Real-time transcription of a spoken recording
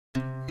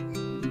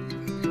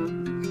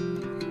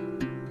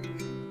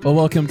Well,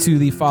 welcome to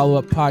the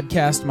Follow-Up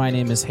Podcast. My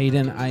name is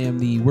Hayden. I am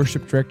the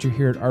worship director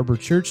here at Arbor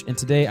Church, and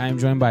today I am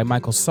joined by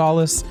Michael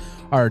Solis,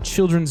 our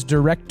children's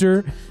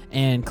director,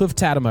 and Cliff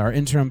Tadema, our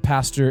interim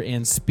pastor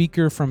and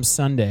speaker from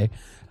Sunday.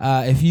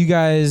 If you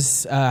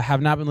guys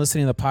have not been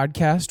listening to the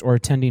podcast or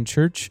attending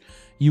church,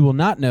 you will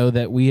not know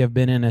that we have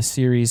been in a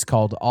series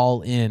called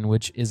All In,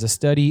 which is a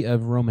study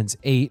of Romans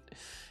 8,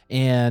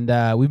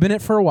 and we've been in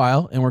it for a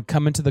while, and we're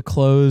coming to the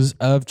close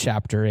of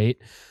chapter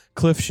 8.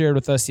 Cliff shared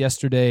with us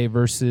yesterday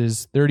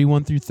verses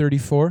 31 through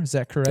 34. Is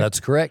that correct? That's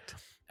correct.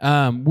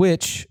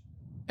 Which,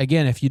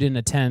 again, if you didn't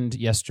attend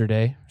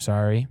yesterday,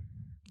 sorry.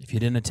 If you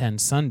didn't attend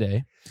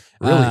Sunday.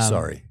 Really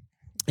sorry.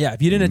 Yeah,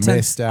 if you didn't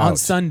attend on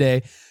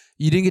Sunday,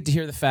 you didn't get to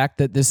hear the fact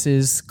that this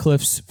is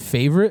Cliff's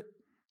favorite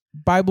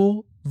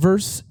Bible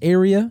verse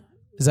area.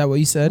 Is that what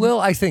you said? Well,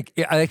 I think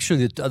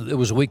actually it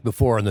was a week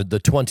before on the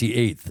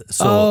 28th.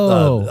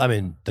 So, I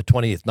mean, the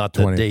 20th, not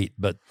the 20. date,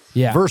 but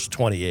verse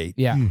 28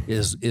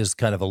 is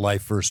kind of a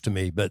life verse to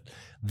me. But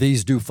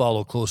these do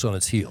follow close on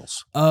its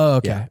heels. Oh,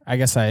 okay. Yeah. I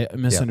guess I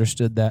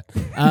misunderstood that.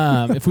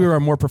 If we were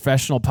a more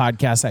professional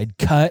podcast, I'd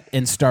cut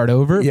and start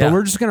over. Yeah. But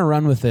we're just going to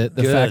run with it.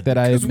 The Good. fact that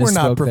I misspoke we're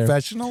not there.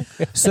 professional.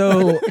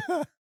 So,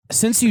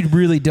 since you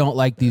really don't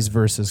like these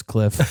verses,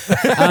 Cliff,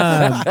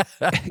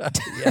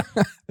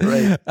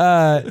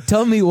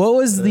 tell me what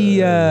was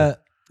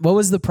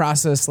the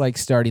process like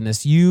starting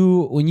this?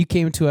 When you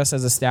came to us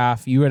as a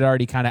staff, you had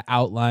already kind of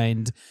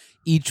outlined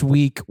each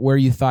week where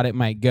you thought it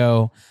might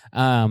go.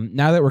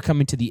 Now that we're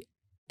coming to the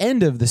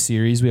end of the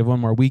series, we have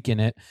one more week in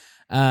it.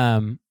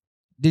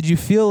 Did you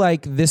feel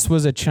like this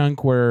was a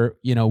chunk where,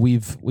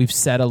 we've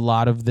said a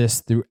lot of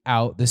this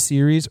throughout the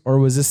series, or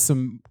was this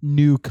some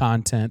new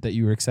content that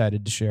you were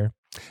excited to share?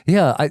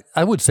 Yeah,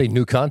 I would say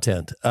new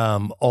content,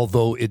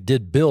 although it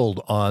did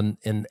build on,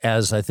 and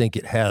as I think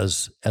it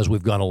has, as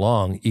we've gone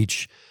along,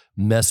 each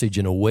message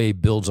in a way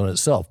builds on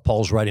itself.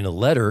 Paul's writing a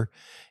letter,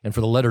 and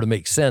for the letter to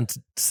make sense,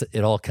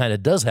 it all kind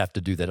of does have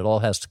to do that. It all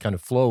has to kind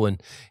of flow,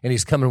 and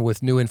he's coming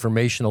with new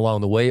information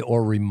along the way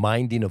or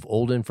reminding of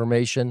old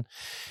information.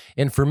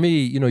 And for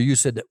me, you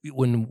said that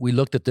when we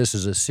looked at this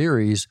as a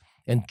series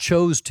and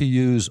chose to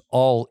use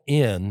all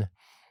in,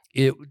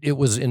 it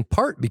was in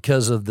part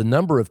because of the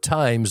number of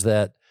times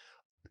that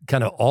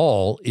kind of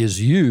all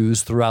is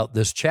used throughout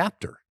this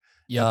chapter.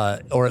 Yeah,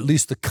 or at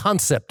least the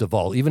concept of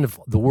all, even if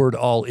the word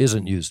all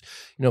isn't used,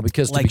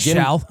 because like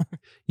shall.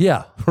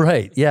 Yeah,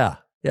 right. Yeah.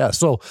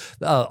 So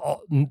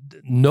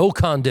no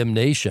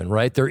condemnation,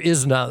 right? There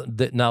is now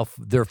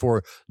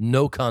therefore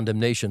no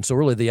condemnation. So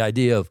really the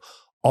idea of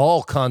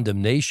all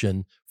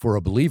condemnation for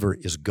a believer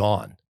is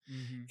gone.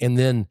 Mm-hmm. And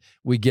then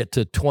we get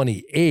to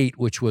 28,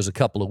 which was a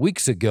couple of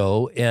weeks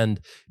ago, and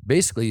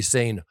basically he's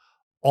saying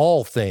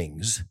all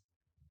things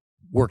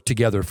work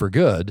together for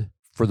good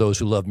for those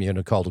who love me and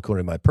are called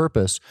according to my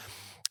purpose.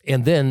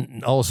 And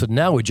then all of a sudden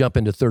now we jump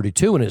into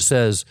 32 and it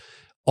says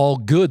all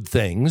good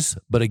things,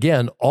 but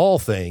again, all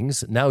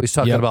things. Now he's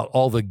talking about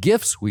all the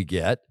gifts we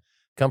get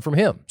come from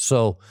him.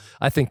 So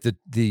I think that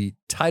the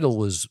title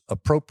was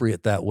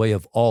appropriate that way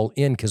of all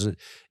in, because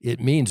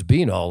it means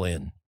being all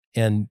in.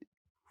 And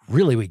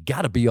really, we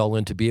got to be all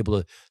in to be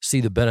able to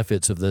see the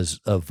benefits of this,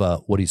 of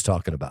what he's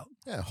talking about.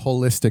 Yeah,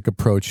 holistic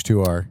approach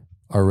to our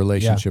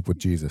relationship with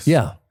Jesus.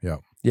 Yeah.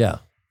 And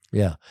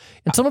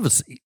some of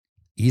it's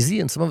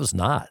easy, and some of it's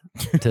not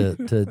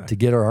to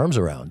get our arms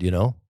around.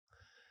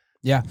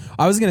 Yeah,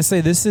 I was gonna say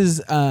this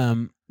is.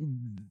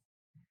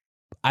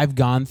 I've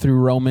gone through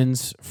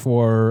Romans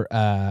for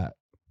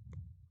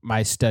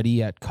my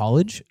study at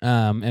college,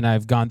 and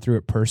I've gone through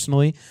it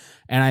personally,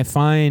 and I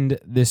find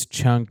this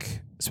chunk,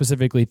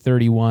 specifically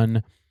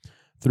 31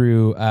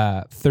 through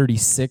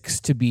 36,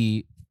 to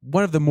be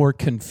one of the more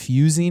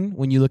confusing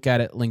when you look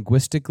at it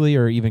linguistically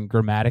or even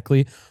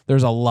grammatically.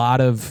 There's a lot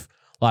of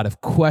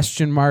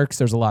question marks.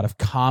 There's a lot of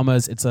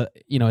commas. It's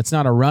it's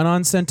not a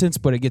run-on sentence,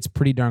 but it gets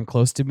pretty darn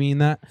close to being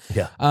that.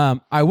 Yeah.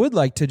 I would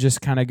like to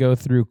just kind of go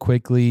through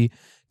quickly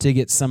to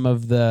get some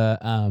of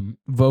the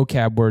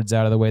vocab words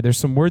out of the way. There's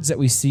some words that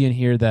we see in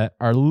here that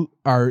are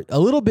a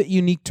little bit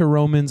unique to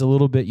Romans, a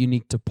little bit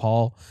unique to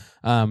Paul,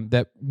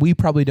 that we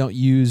probably don't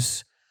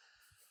use,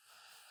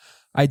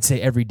 I'd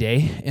say, every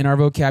day in our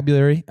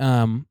vocabulary.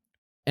 And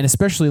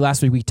especially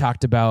last week we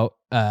talked about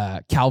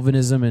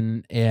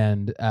Calvinism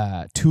and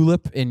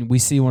tulip, and we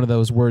see one of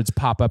those words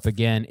pop up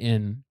again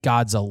in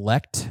God's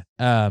elect.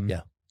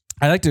 I'd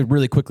like to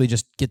really quickly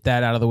just get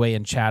that out of the way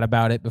and chat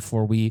about it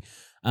before we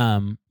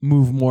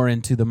move more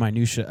into the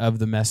minutia of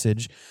the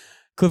message.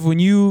 Cliff, when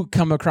you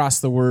come across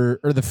the word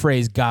or the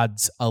phrase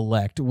God's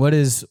elect, what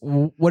is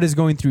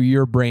going through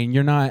your brain?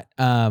 You're not,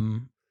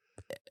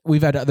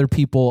 we've had other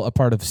people, a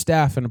part of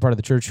staff and a part of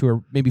the church, who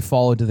are maybe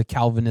fall into the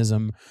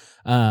Calvinism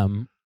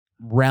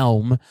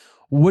realm.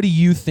 What do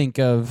you think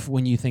of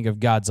when you think of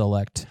God's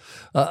elect?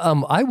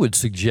 I would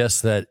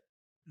suggest that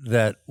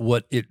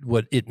what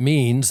it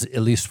means,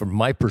 at least from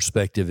my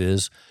perspective,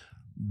 is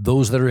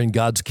those that are in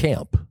God's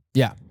camp.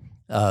 Yeah.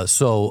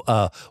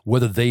 So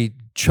whether they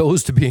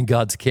chose to be in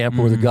God's camp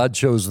or whether God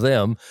chose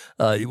them,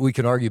 we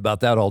can argue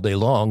about that all day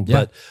long.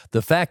 Yeah. But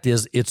the fact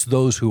is, it's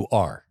those who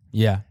are.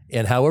 Yeah.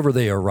 And however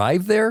they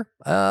arrive there,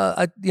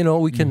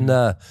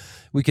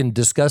 we can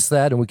discuss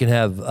that, and we can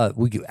have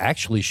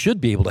actually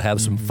should be able to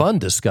have some fun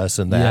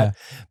discussing that,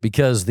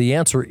 because the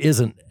answer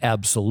isn't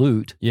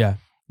absolute. Yeah.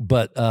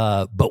 But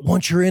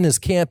once you're in his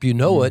camp, you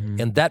know it,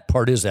 and that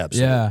part is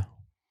absolute. Yeah.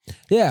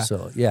 Yeah.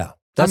 So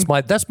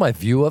that's my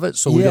view of it.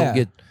 So we don't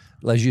get,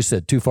 as you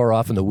said, too far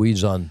off in the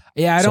weeds on.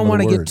 Yeah, I some don't of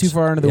want the to get words. too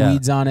far into the Yeah.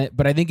 weeds on it,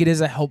 but I think it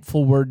is a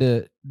helpful word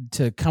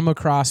to come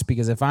across,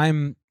 because if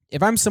I'm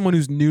someone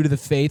who's new to the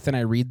faith and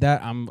I read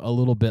that, I'm a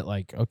little bit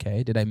like,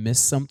 okay, did I miss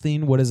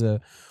something? What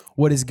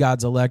is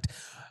God's elect?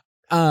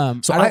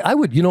 So I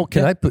would,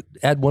 can I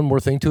add one more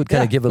thing to it? Kind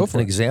Yeah, of give go an for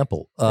it.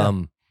 example.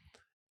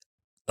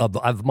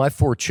 Of my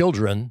 4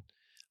 children,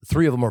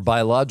 3 of them are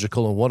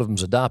biological and one of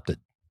them's adopted.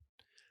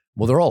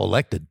 Well, they're all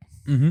elected.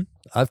 Mhm.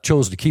 I've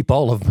chosen to keep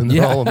all of them, and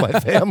they're all in my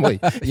family.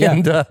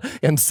 Yeah.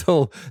 And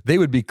so they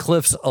would be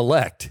Cliff's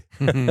elect.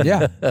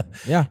 Yeah.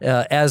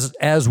 Yeah.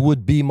 As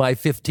would be my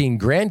 15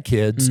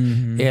 grandkids,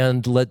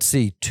 and let's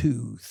see,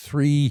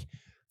 3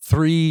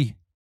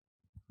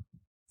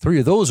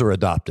 of those are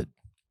adopted.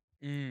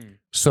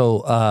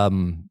 So,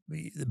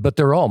 but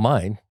they're all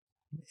mine,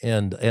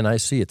 and I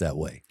see it that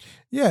way.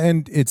 Yeah,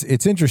 and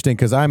it's interesting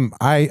because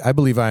I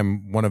believe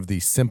I'm one of the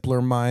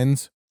simpler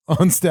minds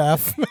on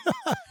staff,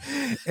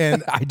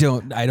 and I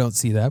don't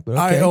see that, but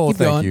okay, keep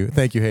going.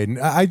 Thank you, Hayden.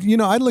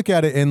 I look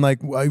at it and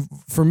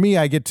for me,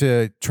 I get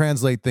to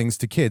translate things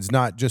to kids,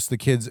 not just the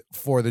kids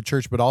for the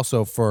church, but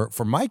also for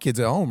my kids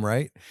at home,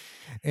 right?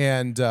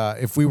 And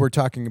if we were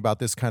talking about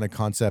this kind of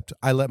concept,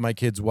 I let my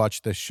kids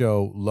watch the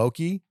show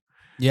Loki.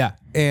 Yeah.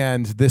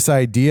 And this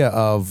idea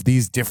of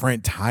these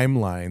different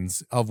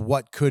timelines of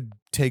what could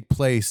take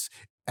place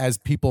as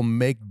people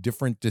make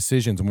different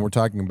decisions. When we're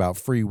talking about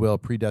free will,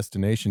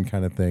 predestination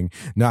kind of thing,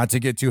 not to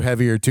get too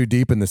heavy or too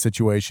deep in the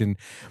situation.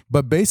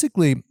 But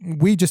basically,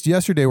 we just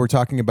yesterday were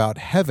talking about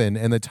heaven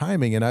and the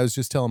timing. And I was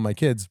just telling my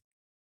kids,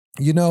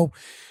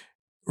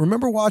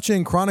 remember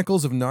watching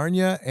Chronicles of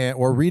Narnia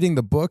or reading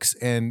the books,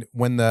 and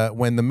when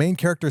the main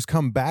characters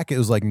come back, it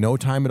was like no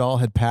time at all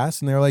had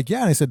passed, and they're like,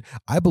 yeah. And I said,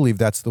 I believe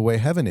that's the way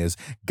heaven is.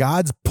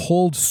 God's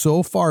pulled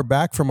so far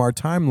back from our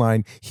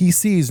timeline. He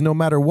sees no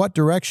matter what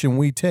direction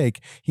we take,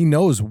 he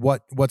knows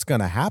what's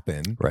going to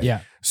happen. Right.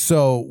 Yeah.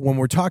 So when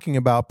we're talking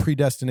about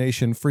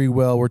predestination, free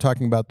will, we're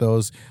talking about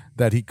those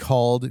that he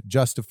called,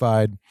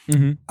 justified.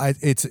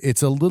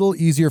 It's a little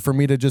easier for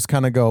me to just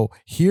kind of go,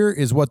 here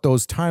is what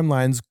those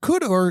timelines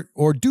could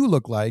or do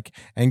look like,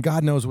 and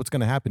God knows what's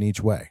going to happen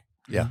each way.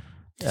 Yeah,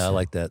 I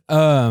like that.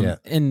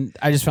 And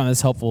I just found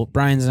this helpful.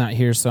 Brian's not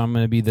here, so I'm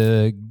going to be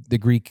the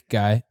Greek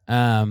guy.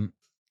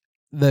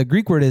 The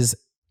Greek word is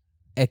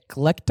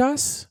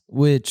eklektos,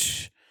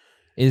 which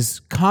is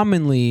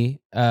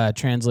commonly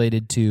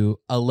translated to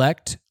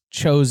elect,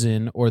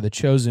 chosen, or the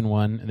chosen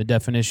one. And the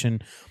definition: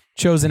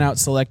 chosen out,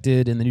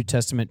 selected. In the New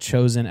Testament,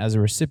 chosen as a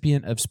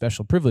recipient of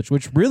special privilege,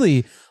 which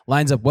really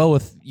lines up well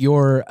with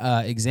your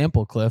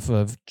example, Cliff,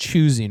 of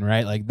choosing,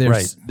 right? Like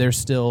there's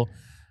still,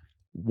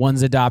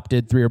 one's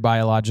adopted, 3 are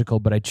biological,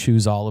 but I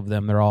choose all of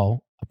them. They're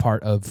all a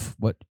part of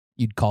what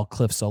you'd call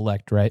Cliff's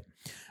elect, right?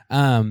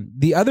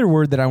 The other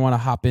word that I want to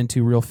hop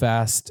into real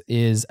fast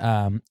is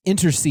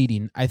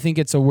interceding. I think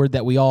it's a word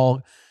that we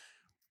all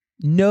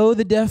know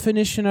the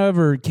definition of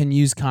or can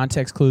use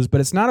context clues, but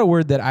it's not a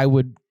word that I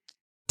would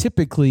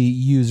typically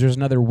use. There's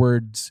other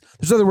words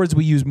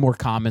we use more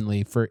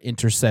commonly for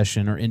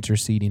intercession or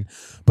interceding,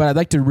 but I'd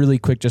like to really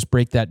quick just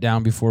break that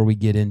down before we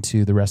get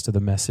into the rest of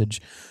the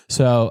message.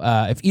 So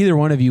if either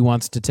one of you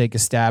wants to take a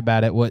stab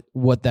at it,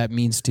 what that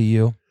means to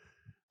you.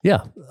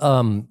 Yeah.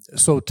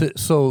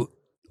 So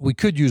we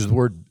could use the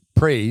word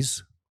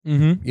praise.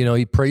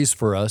 He prays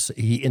for us.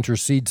 He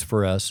intercedes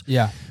for us.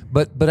 Yeah.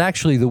 But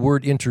actually, the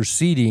word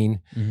interceding,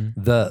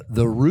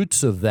 the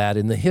roots of that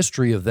and the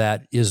history of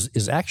that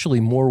is actually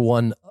more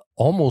one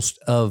almost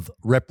of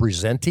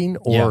representing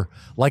or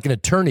like an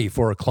attorney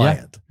for a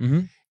client.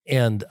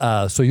 And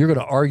so you're going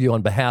to argue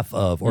on behalf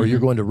of, or you're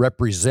going to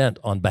represent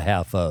on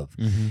behalf of.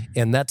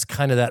 And that's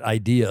kind of that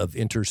idea of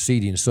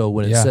interceding. So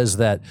when it says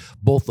that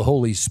both the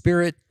Holy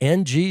Spirit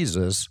and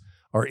Jesus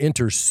are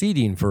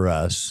interceding for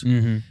us,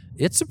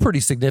 it's a pretty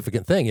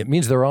significant thing. It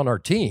means they're on our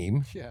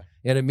team,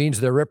 and it means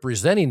they're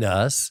representing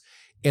us,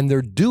 and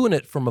they're doing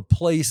it from a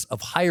place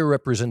of higher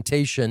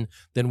representation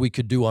than we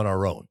could do on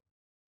our own.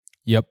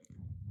 Yep.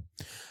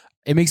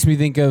 It makes me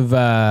think of,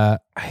 I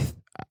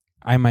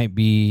might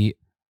be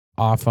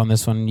off on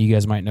this one. You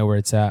guys might know where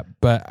it's at,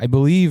 but I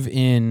believe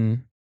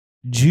in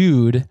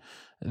Jude,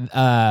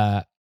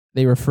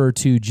 they refer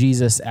to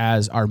Jesus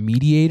as our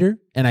mediator,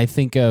 and I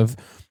think of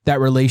that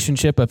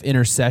relationship of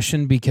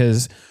intercession,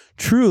 because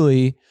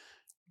truly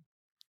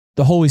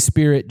the Holy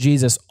Spirit,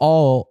 Jesus,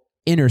 all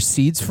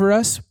intercedes for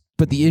us.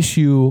 But the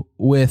issue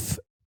with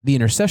the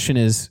intercession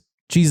is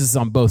Jesus is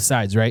on both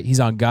sides, right? He's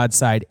on God's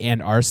side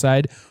and our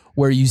side,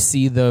 where you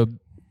see the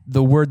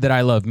word that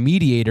I love,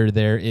 mediator,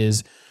 there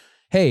is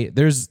hey,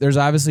 there's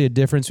obviously a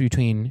difference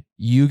between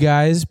you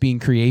guys being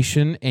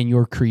creation and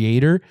your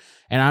creator,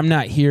 and I'm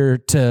not here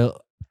to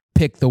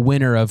pick the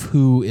winner of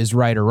who is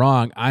right or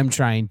wrong. I'm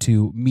trying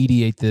to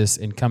mediate this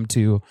and come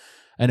to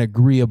an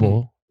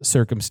agreeable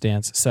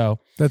circumstance. So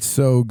that's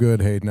so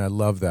good, Hayden. I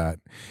love that.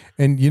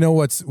 And you know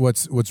what's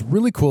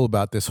really cool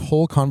about this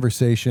whole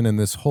conversation and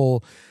this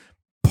whole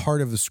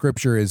part of the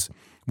scripture is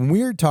when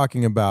we are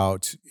talking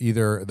about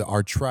either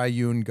our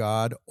triune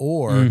God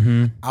or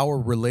our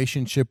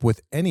relationship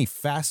with any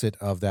facet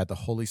of that, the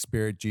Holy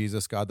Spirit,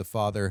 Jesus, God the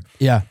Father.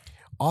 Yeah.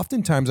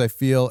 Oftentimes I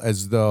feel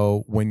as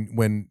though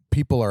when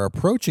people are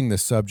approaching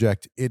this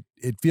subject, it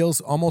feels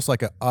almost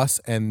like a us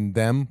and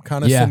them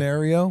kind of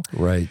scenario.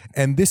 Right.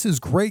 And this is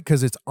great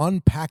because it's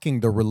unpacking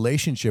the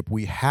relationship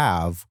we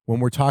have when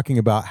we're talking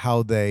about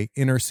how they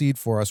intercede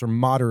for us or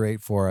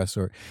moderate for us.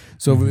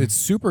 So it's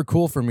super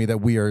cool for me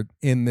that we are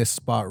in this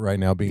spot right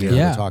now being able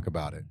to talk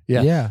about it.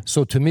 Yeah.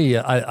 So to me,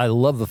 I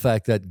love the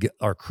fact that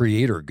our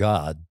creator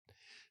God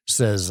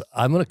says,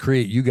 I'm going to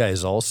create you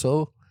guys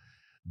also,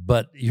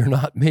 but you're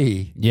not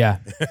me. Yeah.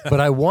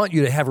 But I want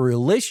you to have a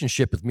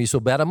relationship with me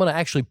so bad I'm going to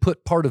actually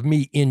put part of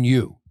me in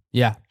you.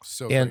 Yeah.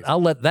 So and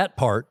I'll let that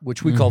part,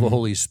 which we call the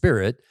Holy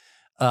Spirit,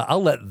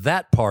 I'll let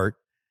that part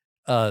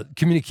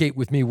communicate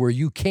with me where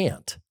you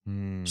can't,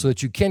 so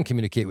that you can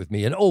communicate with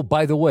me. And oh,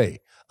 by the way,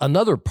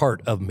 another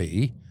part of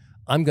me,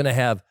 I'm going to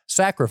have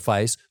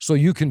sacrifice so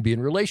you can be in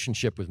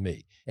relationship with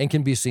me and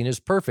can be seen as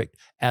perfect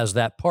as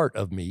that part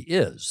of me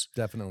is.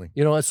 Definitely.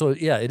 You know, so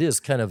yeah, it is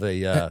kind of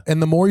a... and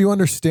the more you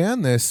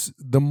understand this,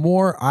 the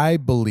more I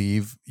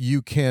believe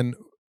you can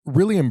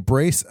really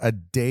embrace a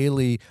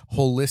daily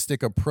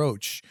holistic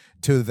approach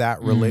to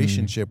that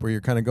relationship where you're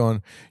kind of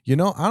going, I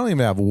don't even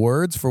have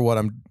words for what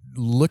I'm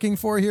looking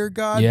for here,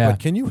 God, but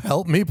can you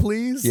help me,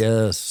 please?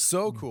 Yes.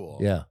 So cool.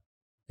 Yeah.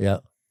 Yeah.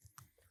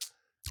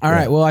 All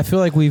right. Well, I feel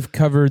like we've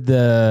covered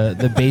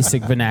the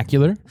basic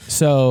vernacular.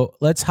 So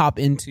let's hop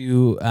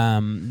into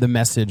the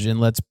message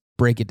and let's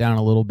break it down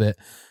a little bit.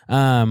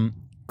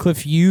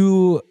 Cliff,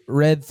 you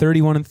read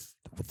 31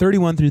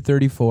 through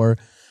 34,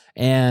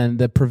 and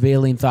the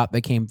prevailing thought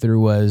that came through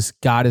was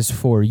God is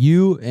for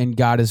you and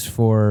God is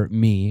for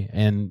me.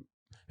 And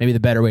maybe the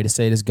better way to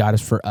say it is God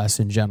is for us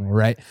in general,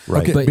 right?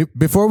 Right. Okay,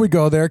 before we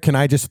go there, can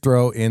I just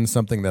throw in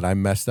something that I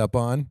messed up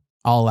on?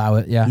 I'll allow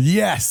it, yeah.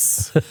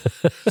 Yes.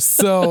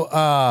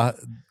 So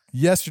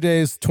yesterday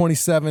is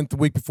 27th, the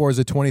week before is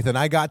the 20th, and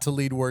I got to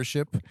lead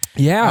worship.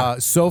 Yeah.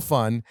 So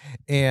fun.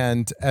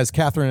 And as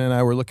Catherine and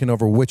I were looking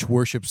over which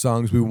worship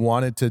songs we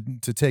wanted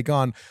to take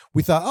on,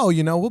 we thought,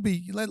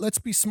 let's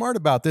be smart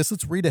about this.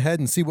 Let's read ahead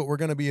and see what we're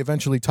going to be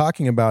eventually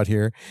talking about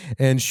here.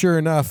 And sure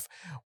enough,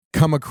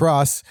 come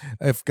across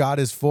if God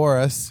is for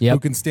us, who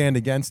can stand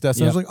against us?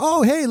 And I was like,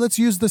 oh, hey, let's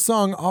use the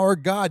song Our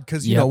God,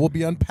 because we'll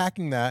be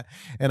unpacking that.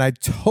 And I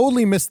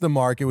totally missed the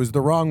mark. It was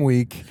the wrong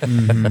week.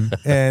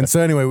 And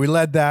so anyway, we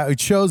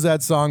chose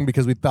that song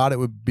because we thought it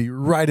would be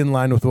right in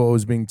line with what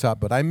was being taught,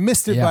 but I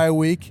missed it by a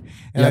week,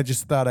 and I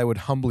just thought I would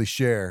humbly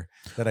share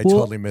that I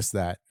totally missed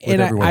that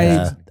with everyone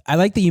else. I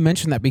like that you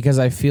mentioned that, because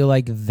I feel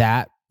like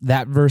that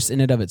verse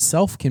in and of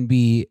itself can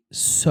be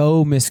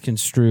so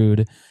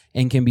misconstrued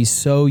and can be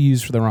so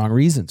used for the wrong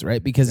reasons,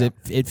 right? Because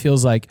it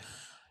feels like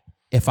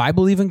if I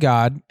believe in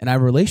God and I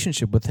have a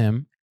relationship with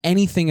him,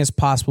 anything is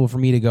possible for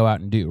me to go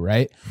out and do,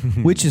 right?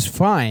 Which is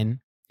fine.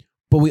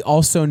 But we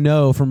also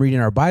know from reading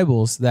our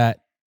Bibles that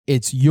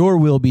it's your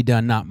will be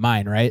done, not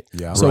mine, right?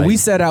 Yeah. So we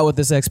set out with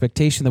this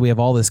expectation that we have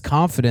all this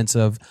confidence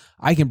of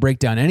I can break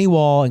down any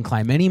wall and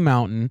climb any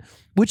mountain,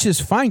 which is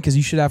fine because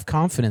you should have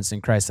confidence in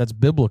Christ. That's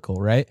biblical,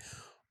 right?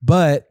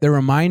 But the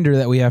reminder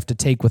that we have to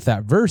take with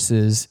that verse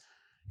is,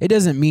 it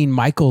doesn't mean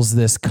Michael's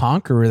this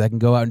conqueror that can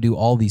go out and do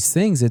all these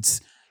things. It's,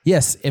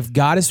 yes, if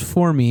God is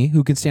for me,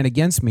 who can stand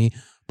against me?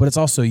 But it's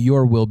also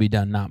your will be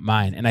done, not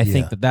mine. And I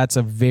think that that's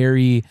a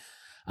very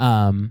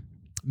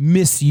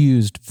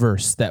misused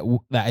verse that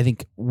I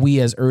think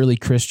we as early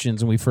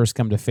Christians, when we first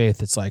come to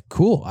faith, it's like,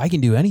 cool, I can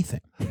do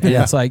anything. And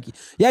it's like,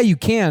 yeah, you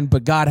can,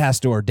 but God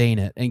has to ordain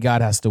it and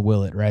God has to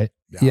will it, right?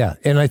 Yeah.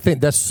 And I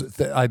think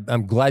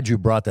I'm glad you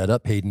brought that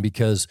up, Hayden,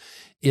 because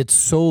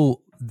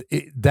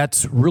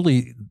that's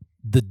really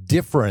the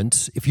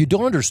difference. If you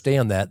don't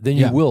understand that, then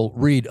you will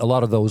read a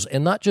lot of those,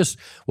 and not just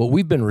what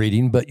we've been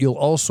reading, but you'll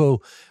also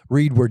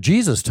read where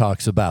Jesus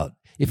talks about,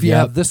 if you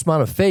have this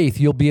amount of faith,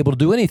 you'll be able to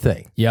do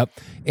anything. Yep.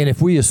 And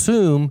if we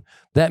assume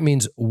that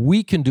means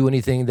we can do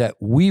anything that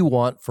we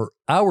want for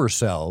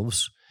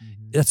ourselves,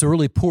 that's a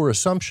really poor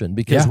assumption,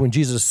 because when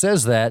Jesus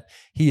says that,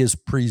 he is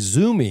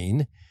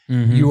presuming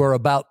you are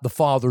about the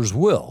Father's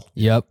will.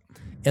 Yep.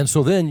 And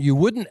so then you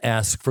wouldn't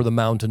ask for the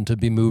mountain to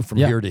be moved from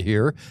here to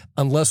here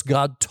unless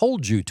God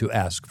told you to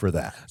ask for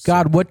that.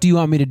 God, what do you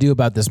want me to do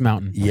about this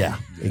mountain? Yeah,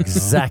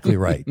 exactly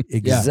right.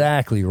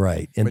 Exactly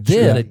right. And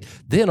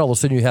then all of a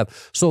sudden you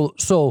have,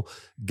 so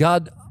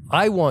God,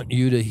 I want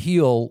you to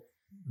heal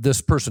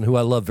this person who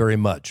I love very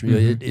much.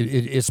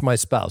 It's my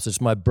spouse,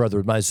 it's my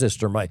brother, my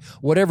sister, my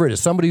whatever it is,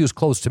 somebody who's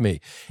close to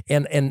me.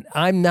 And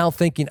I'm now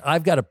thinking,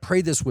 I've got to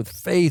pray this with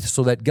faith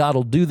so that God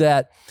will do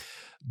that.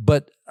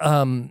 But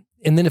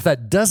And then if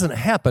that doesn't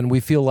happen, we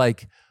feel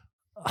like,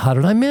 how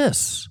did I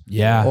miss?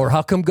 Yeah. Or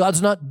how come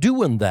God's not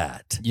doing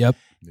that? Yep.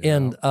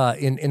 And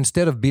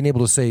instead of being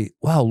able to say,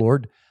 wow,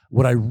 Lord,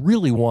 what I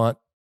really want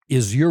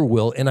is your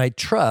will, and I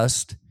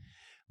trust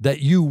that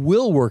you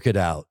will work it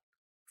out,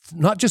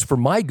 not just for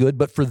my good,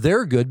 but for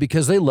their good,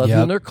 because they love you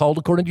Yep. and they're called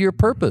according to your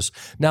purpose.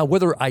 Now,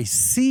 whether I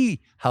see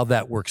how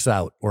that works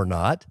out or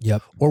not,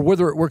 Yep. or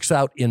whether it works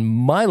out in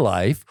my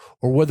life,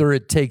 or whether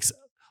it takes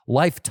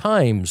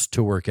lifetimes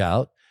to work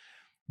out,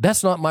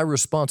 that's not my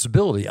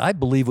responsibility. I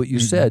believe what you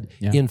said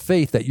Yeah. in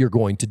faith that you're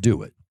going to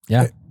do it.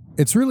 Yeah.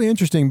 It's really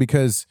interesting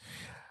because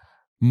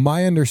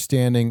my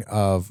understanding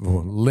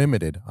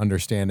limited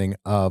understanding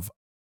of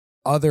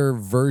other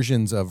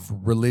versions of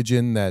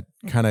religion that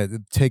kind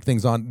of take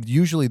things on,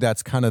 usually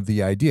that's kind of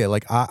the idea.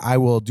 Like, I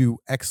will do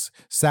X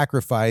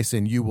sacrifice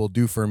and you will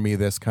do for me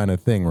this kind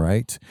of thing,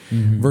 right?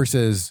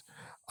 Versus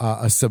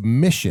a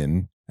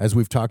submission, as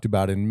we've talked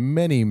about in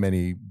many,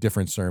 many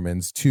different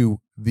sermons, to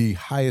the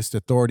highest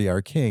authority,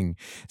 our King,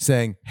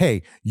 saying,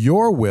 hey,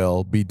 your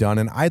will be done,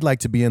 and I'd like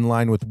to be in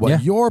line with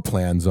what your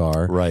plans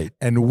are. Right.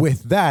 And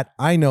with that,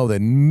 I know that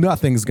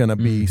nothing's going to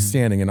be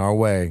standing in our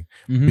way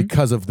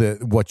because of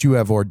what you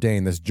have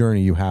ordained, this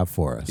journey you have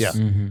for us. Yeah.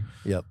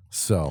 Yep.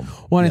 So,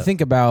 When I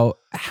think about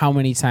how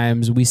many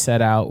times we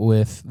set out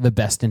with the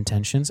best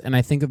intentions, and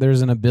I think that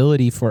there's an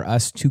ability for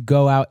us to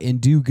go out and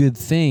do good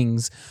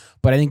things,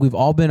 but I think we've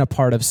all been a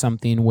part of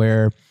something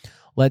where,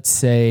 let's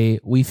say,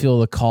 we feel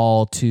the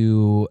call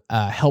to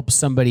help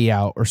somebody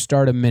out or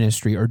start a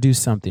ministry or do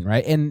something,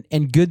 right?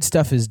 And good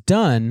stuff is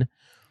done,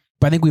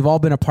 but I think we've all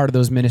been a part of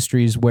those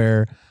ministries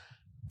where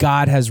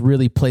God has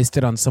really placed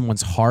it on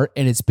someone's heart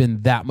and it's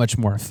been that much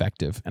more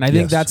effective. And I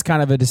think that's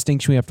kind of a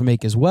distinction we have to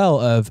make as well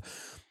of,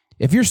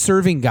 if you're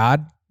serving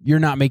God, you're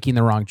not making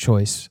the wrong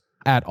choice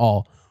at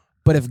all.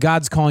 But if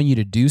God's calling you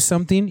to do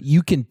something,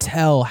 you can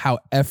tell how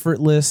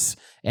effortless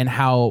and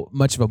how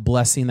much of a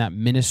blessing that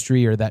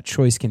ministry or that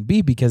choice can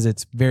be, because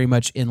it's very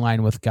much in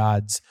line with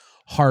God's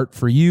heart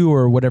for you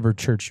or whatever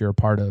church you're a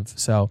part of.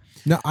 So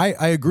now I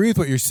agree with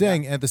what you're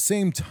saying. At the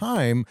same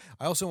time,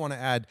 I also want to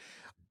add,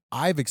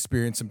 I've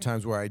experienced some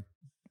times where I,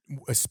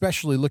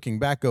 especially looking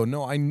back, go,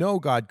 no, I know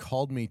God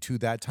called me to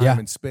that time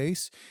and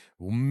space.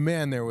 Well,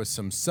 man, there was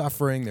some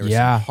suffering, there was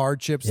some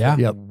hardships that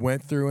we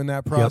went through in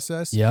that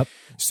process.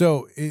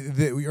 So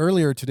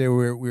earlier today,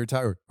 we were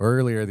talking,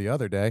 earlier the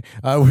other day,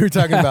 we were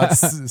talking about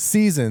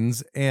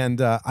seasons,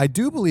 and I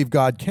do believe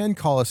God can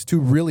call us to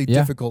really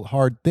difficult,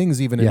 hard things,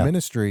 even in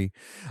ministry.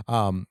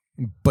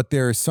 But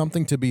there is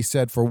something to be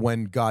said for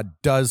when God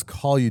does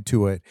call you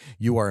to it,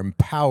 you are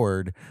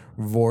empowered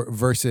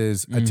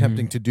versus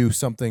attempting to do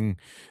something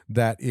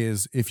that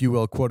is, if you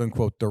will, quote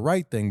unquote, the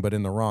right thing, but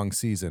in the wrong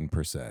season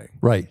per se.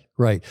 Right.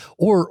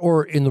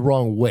 Or in the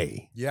wrong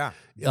way. Yeah.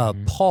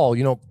 Paul,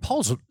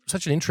 Paul's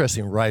such an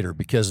interesting writer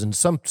because in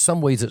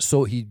some ways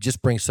he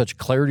just brings such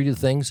clarity to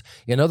things.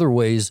 In other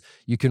ways,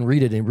 you can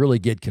read it and really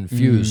get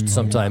confused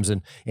sometimes.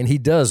 And he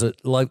does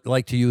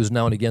like to use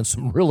now and again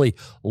some really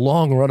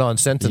long run-on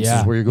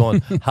sentences where you're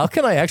going, how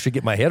can I actually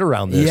get my head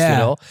around this?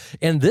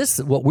 And this,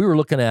 what we were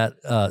looking at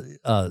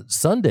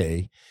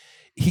Sunday,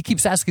 he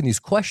keeps asking these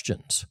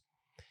questions.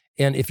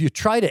 And if you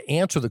try to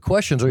answer the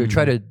questions or you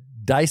try to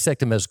dissect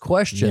them as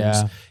questions,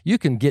 you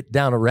can get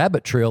down a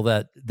rabbit trail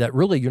that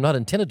really you're not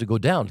intended to go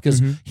down,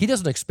 because he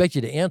doesn't expect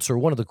you to answer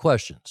one of the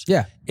questions.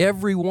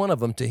 Every one of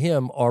them to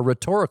him are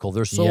rhetorical.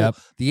 They're so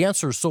the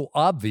answer is so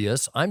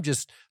obvious. I'm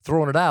just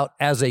throwing it out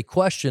as a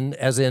question,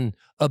 as in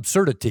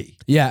absurdity.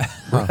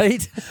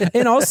 Right.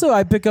 And also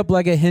I pick up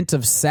like a hint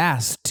of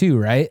sass too,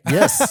 right?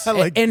 Yes.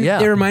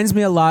 It reminds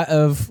me a lot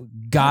of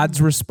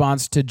God's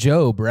response to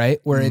Job,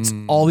 right? Where it's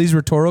all these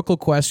rhetorical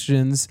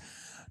questions.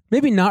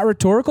 Maybe not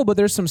rhetorical, but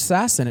there's some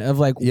sass in it of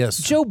like,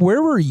 Job,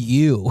 where were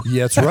you?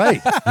 Yeah, that's right.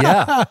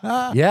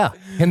 Yeah.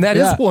 And that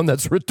is one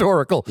that's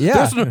rhetorical.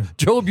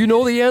 Job, you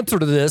know the answer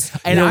to this.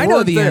 And I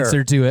know the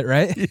answer to it,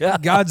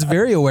 right? God's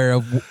very aware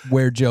of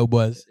where Job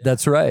was.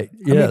 That's right.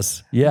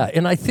 Yes.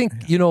 And I think,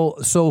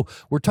 so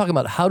we're talking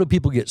about how do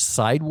people get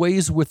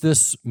sideways with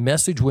this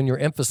message when you're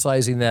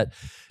emphasizing that,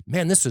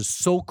 man, this is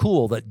so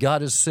cool that God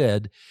has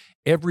said,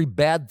 every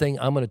bad thing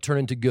I'm going to turn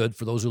into good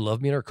for those who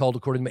love me and are called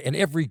according to me. And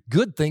every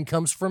good thing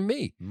comes from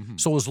me.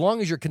 So as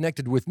long as you're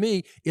connected with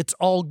me, it's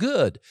all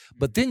good.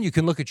 But then you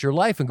can look at your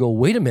life and go,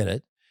 wait a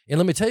minute. And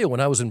let me tell you,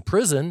 when I was in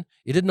prison,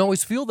 it didn't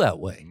always feel that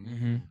way.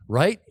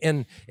 Right?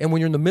 And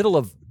when you're in the middle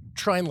of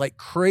trying like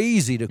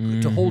crazy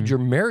to hold your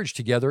marriage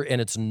together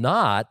and it's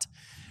not,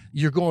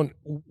 you're going,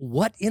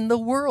 what in the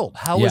world?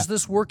 How is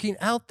this working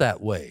out that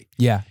way?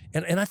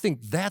 And I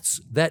think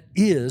that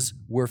is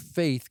where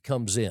faith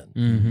comes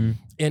in.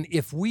 And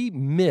if we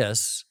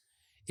miss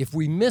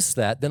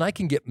that, then I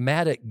can get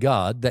mad at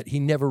God that he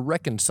never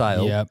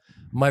reconciled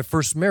my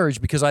first marriage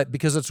because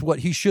it's what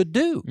he should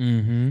do.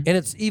 And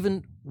it's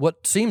even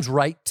what seems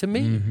right to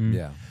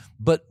me.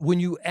 But when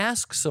you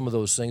ask some of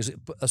those things,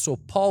 so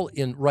Paul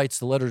writes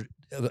the letter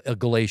of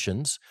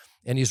Galatians,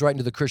 and he's writing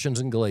to the Christians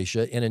in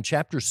Galatia. And in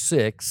chapter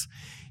 6,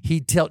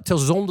 he tells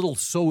his own little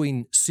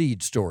sowing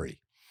seed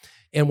story.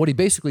 And what he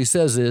basically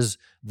says is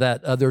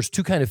that there's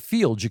two kind of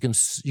fields you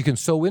can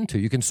sow into.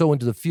 You can sow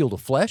into the field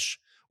of flesh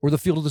or the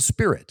field of the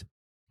spirit.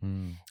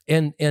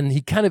 And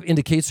he kind of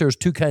indicates there's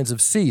two kinds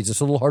of seeds. It's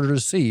a little harder to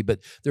see, but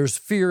there's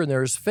fear and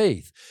there's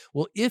faith.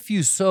 Well, if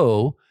you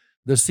sow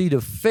the seed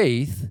of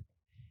faith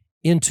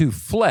into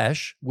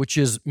flesh, which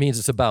means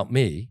it's about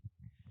me,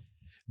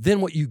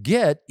 then what you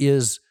get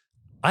is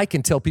I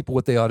can tell people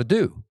what they ought to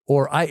do,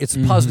 or it's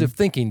a positive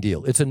thinking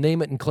deal. It's a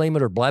name it and claim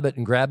it, or blab it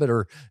and grab it,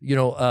 or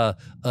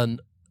an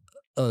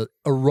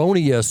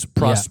erroneous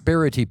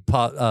prosperity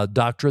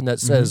doctrine that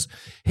says,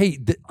 "Hey,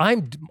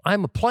 I'm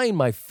applying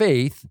my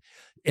faith,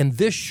 and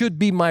this should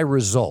be my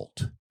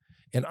result,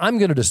 and I'm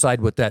going to decide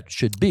what that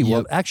should be."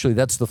 Well, actually,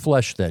 that's the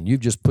flesh. Then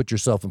you've just put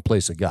yourself in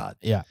place of God.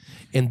 Yeah,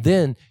 and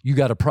then you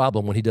got a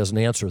problem when He doesn't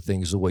answer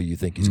things the way you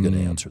think He's going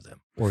to answer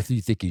them, or if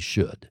you think He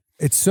should.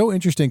 It's so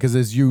interesting because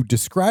as you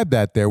describe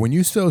that there, when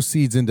you sow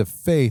seeds into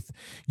faith,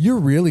 you're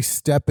really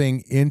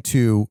stepping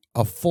into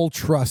a full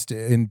trust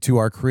into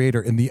our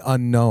Creator in the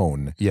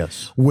unknown.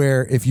 Yes.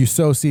 Where if you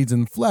sow seeds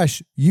in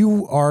flesh,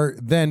 you are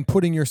then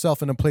putting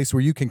yourself in a place where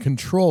you can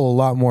control a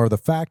lot more of the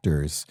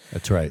factors.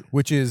 That's right.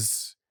 Which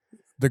is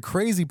the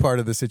crazy part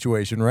of the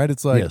situation, right?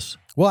 It's like,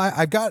 well,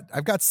 I've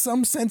got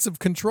some sense of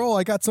control.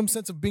 I got some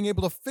sense of being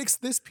able to fix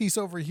this piece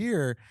over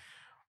here.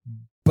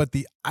 But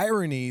the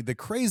irony, the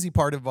crazy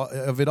part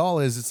of it all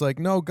is it's like,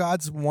 no,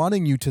 God's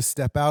wanting you to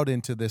step out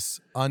into this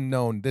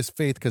unknown, this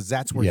faith, because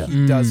that's where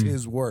He does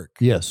His work.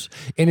 Yes.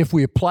 And if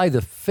we apply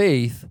the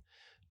faith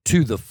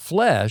to the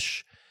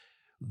flesh,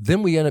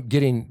 then we end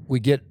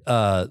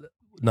up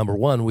number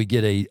one, we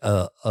get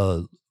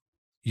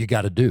you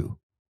got to do,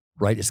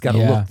 right? It's got to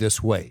look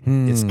this way.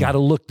 It's got to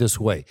look this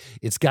way.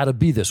 It's got to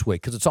be this way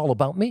because it's all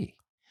about me.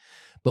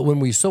 But when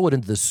we sow it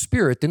into the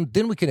Spirit,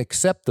 then we can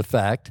accept the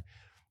fact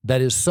that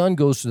His Son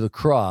goes to the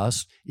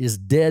cross, is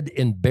dead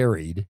and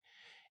buried,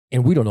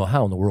 and we don't know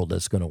how in the world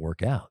that's going to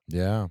work out.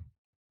 Yeah.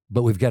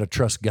 But we've got to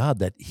trust God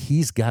that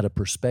He's got a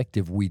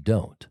perspective we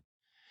don't.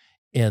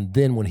 And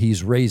then when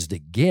He's raised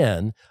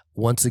again,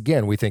 once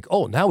again, we think,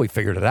 oh, now we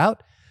figured it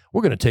out.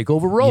 We're going to take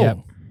over Rome. Yep.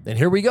 And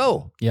here we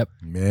go. Yep.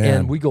 Man.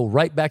 And we go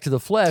right back to the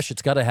flesh.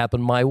 It's got to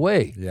happen my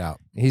way. Yeah.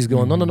 He's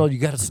going, no, you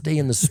got to stay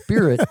in the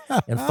Spirit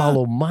and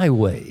follow my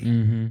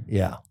way.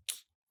 Yeah.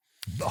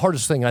 The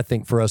hardest thing, I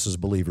think, for us as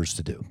believers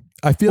to do.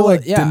 I feel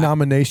like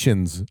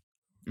denominations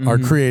are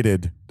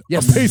created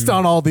based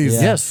on all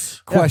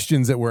these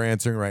questions that we're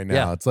answering right now.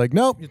 Yeah. It's like,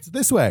 nope, it's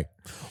this way.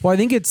 Well, I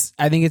think it's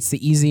the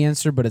easy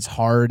answer, but it's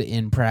hard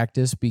in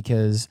practice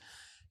because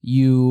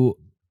you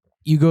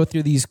go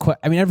through these.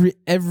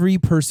 Every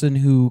person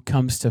who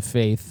comes to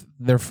faith,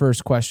 their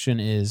first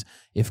question is,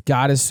 if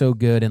God is so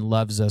good and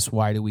loves us,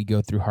 why do we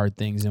go through hard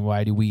things and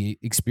why do we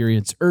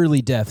experience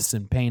early deaths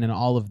and pain and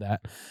all of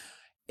that?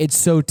 It's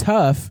so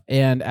tough,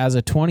 and as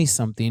a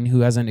 20-something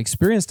who hasn't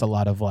experienced a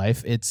lot of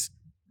life, it's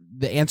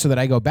the answer that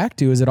I go back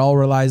to is it all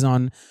relies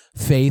on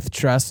faith,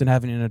 trust, and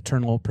having an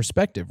eternal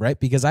perspective, right?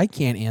 Because I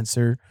can't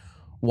answer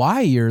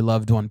why your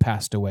loved one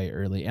passed away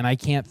early, and I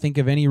can't think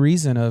of any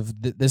reason of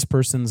this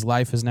person's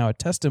life is now a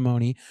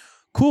testimony.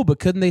 Cool, but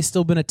couldn't they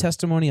still been a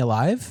testimony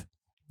alive?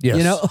 Yes.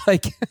 You know,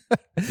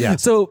 yeah.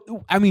 So,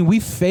 we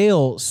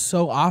fail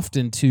so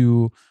often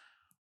to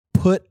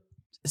put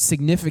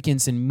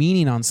significance and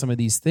meaning on some of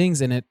these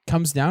things, and it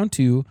comes down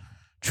to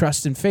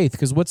trust and faith,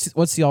 because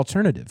what's the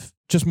alternative?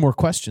 Just more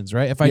questions,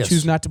 right? If I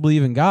choose not to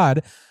believe in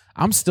God,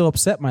 I'm still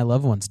upset my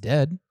loved one's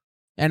dead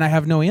and I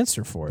have no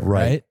answer for it,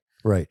 right?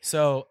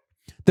 So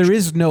there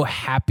is no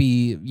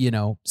happy,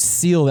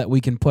 seal that we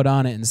can put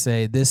on it and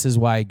say this is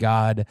why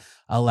God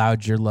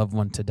allowed your loved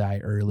one to die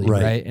early,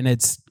 right? And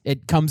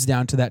it comes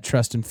down to that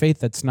trust and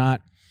faith. That's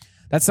not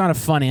a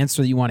fun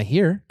answer that you want to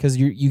hear because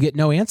you get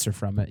no answer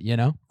from it,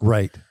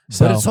 Right.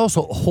 So, but it's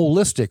also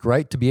holistic,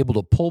 right? To be able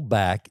to pull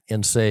back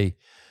and say,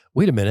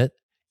 wait a minute,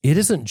 it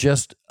isn't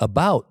just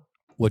about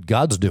what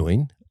God's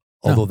doing,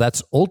 although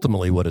that's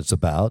ultimately what it's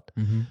about,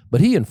 but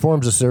He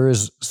informs us there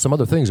is some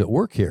other things at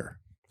work here.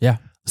 Yeah.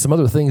 Some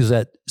other things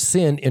that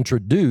sin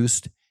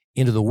introduced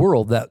into the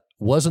world that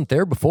wasn't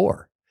there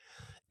before.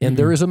 And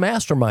there is a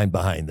mastermind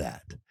behind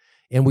that.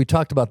 And we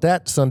talked about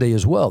that Sunday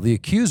as well. The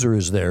accuser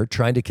is there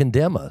trying to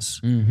condemn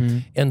us.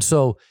 And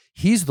so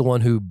he's the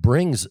one who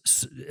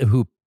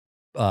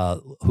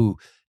who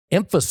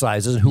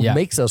emphasizes, who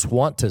makes us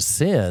want to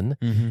sin.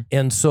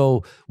 And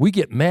so we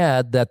get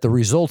mad that the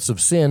results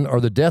of sin are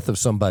the death of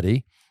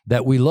somebody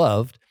that we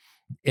loved.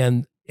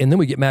 And then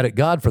we get mad at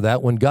God for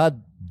that when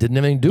God didn't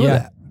have anything to do with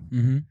that.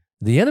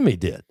 The enemy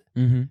did.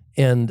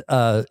 And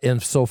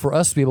so for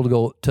us to be able to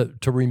go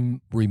to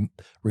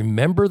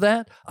remember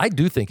that, I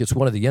do think it's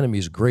one of the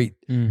enemy's great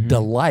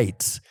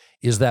delights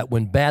is that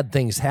when bad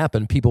things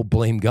happen, people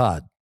blame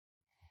God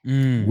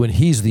when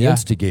He's the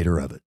instigator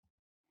of it.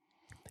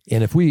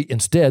 And if we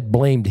instead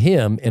blamed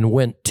Him and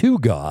went to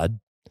God,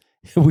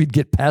 we'd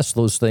get past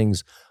those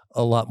things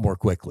a lot more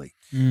quickly.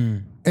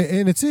 And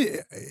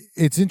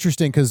it's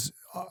interesting because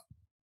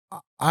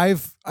I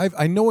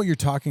know what you're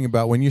talking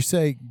about when you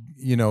say,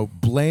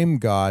 blame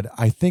God.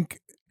 I think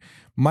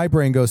my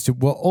brain goes to,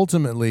 well,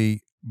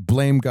 ultimately,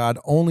 blame God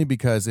only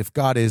because if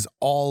God is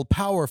all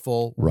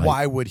powerful, Right.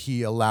 why would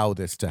he allow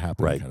this to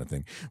happen, Right. kind of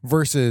thing,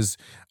 versus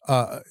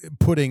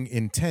putting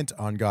intent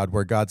on God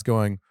where God's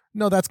going,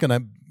 no, that's going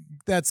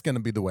to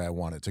be the way I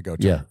want it to go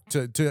to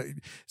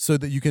so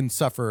that you can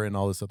suffer and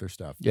all this other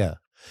stuff. Yeah.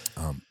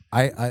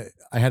 I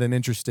had an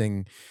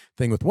interesting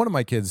thing with one of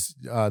my kids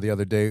the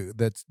other day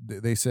that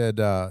they said,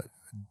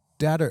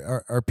 Dad,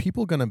 are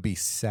people going to be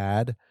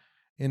sad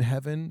in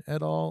heaven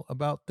at all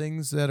about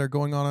things that are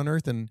going on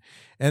earth? And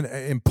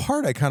in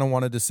part, I kind of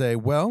wanted to say,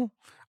 well,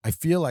 I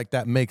feel like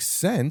that makes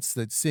sense,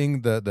 that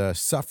seeing the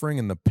suffering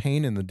and the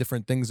pain and the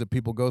different things that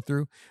people go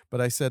through. But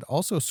I said,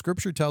 also,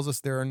 Scripture tells us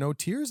there are no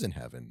tears in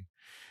heaven.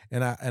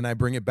 And I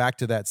bring it back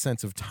to that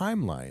sense of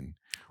timeline.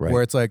 Right.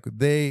 Where it's like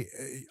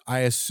I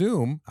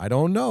assume, I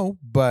don't know,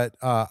 but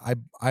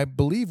I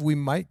believe we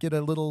might get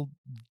a little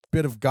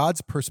bit of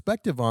God's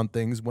perspective on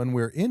things when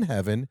we're in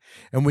heaven,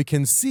 and we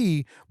can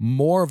see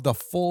more of the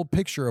full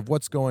picture of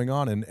what's going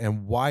on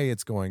and why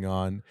it's going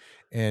on,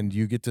 and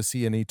you get to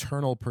see an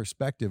eternal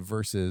perspective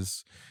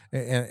versus,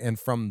 and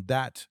from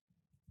that,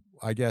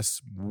 I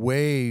guess,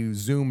 way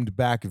zoomed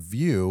back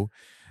view,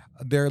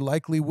 there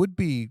likely would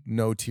be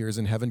no tears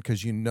in heaven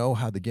because you know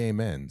how the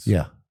game ends.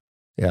 Yeah.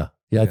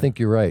 I think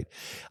you're right.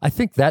 I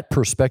think that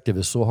perspective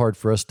is so hard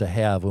for us to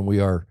have when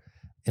we are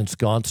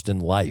ensconced in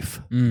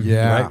life.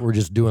 Yeah. Right? We're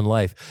just doing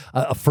life.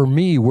 For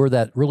me, where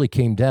that really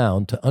came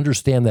down to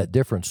understand that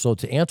difference. So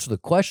to answer the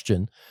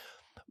question,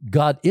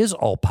 God is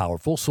all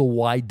powerful. So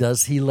why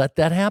does he let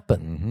that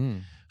happen? Mm-hmm.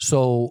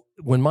 So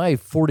when my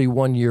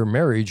 41-year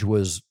marriage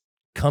was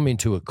coming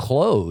to a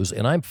close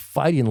and I'm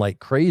fighting like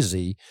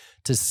crazy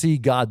to see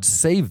God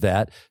save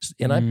that,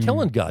 and I'm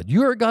telling God,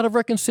 you're a God of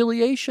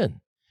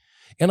reconciliation.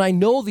 And I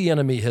know the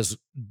enemy has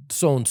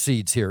sown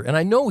seeds here, and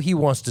I know he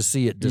wants to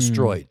see it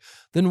destroyed.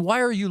 Then why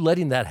are you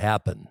letting that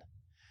happen?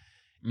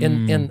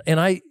 And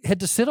I had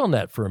to sit on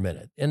that for a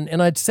minute.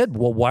 And I'd said,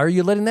 well, why are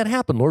you letting that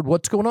happen, Lord?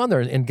 What's going on there?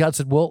 And God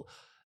said, well,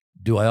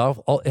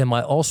 am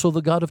I also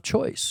the God of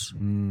choice?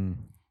 And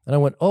I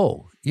went,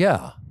 oh,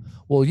 yeah.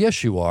 Well,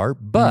 yes, you are,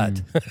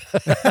 but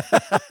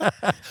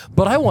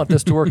but I want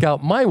this to work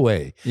out my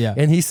way. Yeah.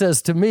 And he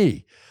says to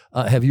me,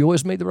 have you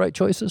always made the right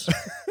choices?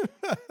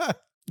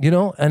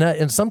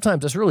 And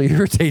sometimes it's really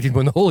irritating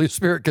when the Holy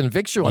Spirit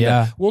convicts you on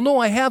that. Well, no,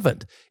 I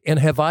haven't. And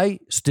have I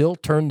still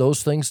turned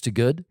those things to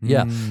good?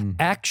 Yeah.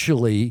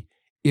 Actually,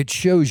 it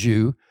shows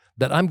you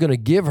that I'm going to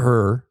give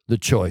her the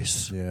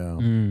choice. Yeah.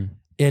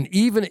 And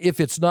even if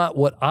it's not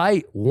what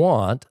I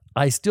want,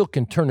 I still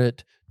can turn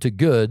it to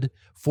good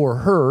for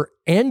her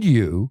and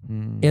you,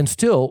 and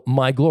still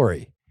my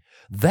glory.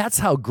 That's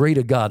how great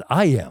a God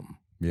I am.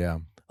 Yeah.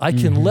 I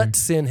can let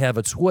sin have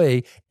its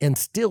way and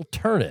still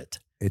turn it.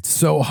 It's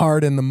so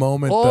hard in the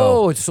moment,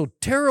 though. Oh, it's so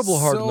terrible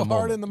hard in the moment. So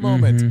hard in the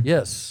moment.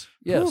 Yes.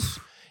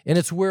 And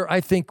it's where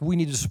I think we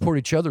need to support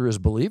each other as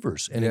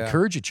believers and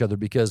encourage each other,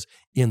 because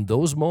in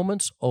those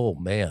moments, oh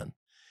man,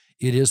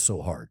 it is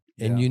so hard.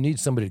 And you need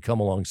somebody to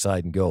come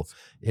alongside and go,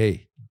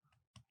 hey,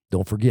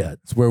 don't forget.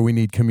 It's where we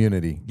need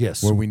community.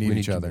 Yes. Where we need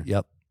each other.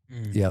 Yep.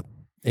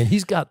 And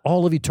he's got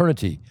all of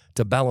eternity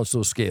to balance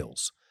those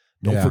scales.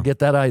 Don't forget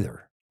that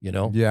either,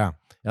 Yeah.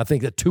 I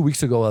think that 2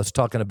 weeks ago I was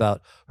talking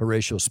about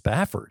Horatio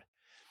Spafford.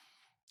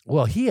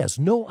 Well, he has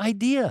no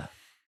idea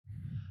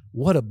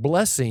what a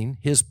blessing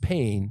his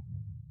pain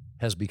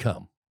has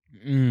become.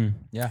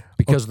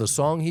 Because of the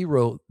song he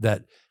wrote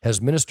that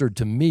has ministered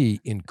to me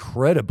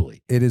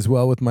incredibly. It is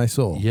well with my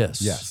soul.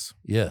 Yes.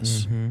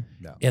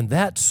 And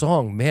that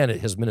song, man,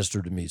 it has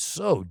ministered to me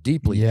so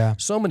deeply,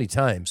 so many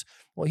times.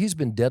 Well, he's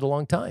been dead a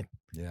long time.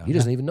 Yeah. He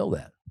doesn't even know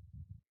that.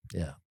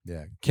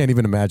 Yeah. Can't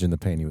even imagine the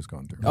pain he was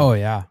going through. Oh,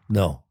 yeah.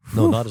 No,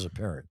 not as a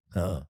parent.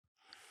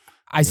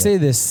 I say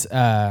this,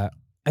 I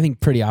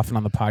think, pretty often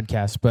on the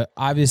podcast, but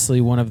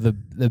obviously one of the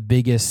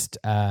biggest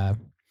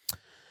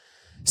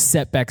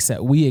setbacks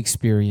that we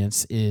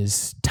experience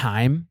is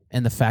time,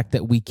 and the fact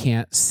that we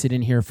can't sit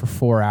in here for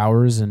 4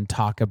 hours and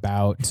talk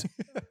about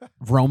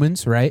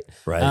Romans, right?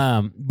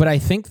 Right. But I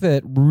think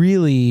that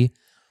really,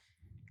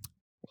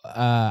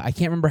 I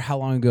can't remember how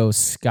long ago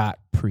Scott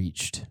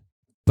preached,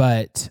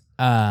 but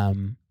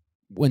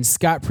when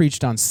Scott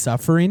preached on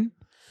suffering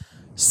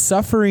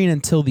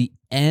until the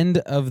end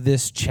of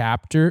this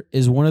chapter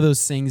is one of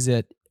those things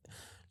that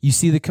you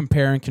see the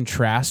compare and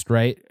contrast,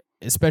 right?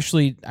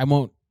 Especially, I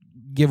won't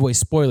give away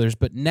spoilers,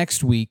 but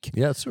next week.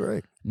 Yeah, that's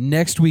right.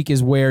 Next week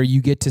is where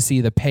you get to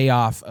see the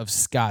payoff of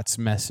Scott's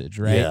message,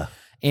 right? Yeah.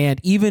 And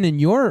even in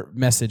your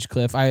message,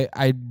 Cliff,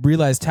 I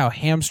realized how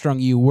hamstrung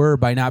you were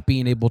by not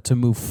being able to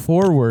move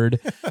forward.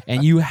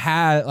 And you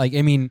had,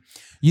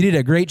 you did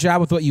a great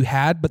job with what you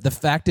had, but the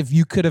fact if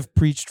you could have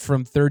preached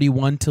from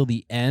 31 till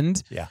the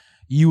end,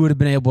 you would have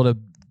been able to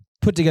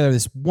put together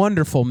this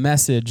wonderful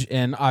message.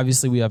 And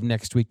obviously we have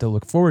next week to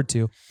look forward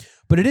to.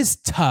 But it is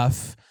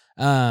tough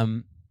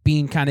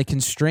being kind of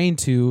constrained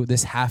to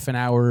this half an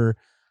hour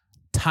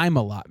time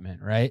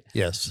allotment, right?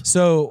 Yes.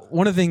 So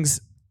one of the things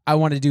I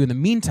want to do in the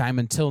meantime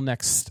until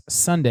next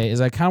Sunday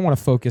is I kind of want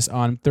to focus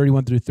on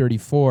 31 through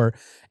 34.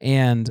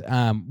 And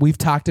we've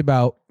talked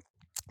about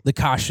the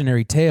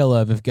cautionary tale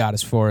of if God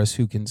is for us,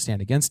 who can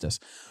stand against us?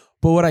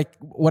 But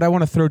what I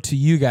want to throw to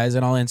you guys,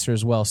 and I'll answer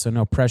as well, so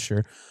no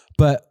pressure.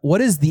 But what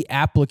is the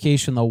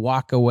application, the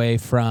walk away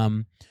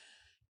from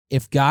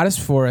if God is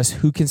for us,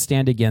 who can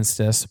stand against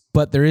us?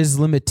 But there is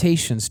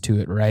limitations to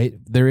it, right?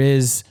 There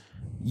is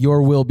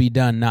your will be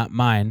done, not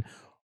mine.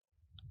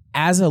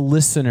 As a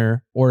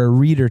listener or a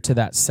reader to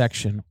that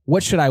section,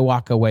 what should I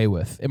walk away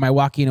with? Am I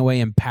walking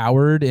away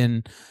empowered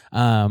and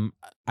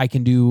I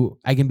can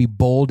be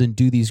bold and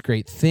do these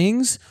great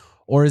things?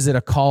 Or is it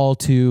a call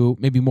to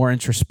maybe more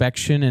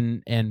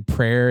introspection and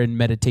prayer and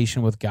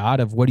meditation with God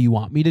of what do you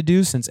want me to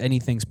do, since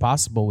anything's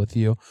possible with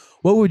you?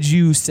 What would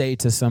you say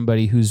to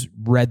somebody who's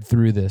read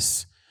through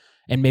this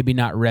and maybe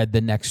not read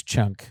the next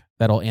chunk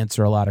that'll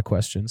answer a lot of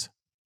questions?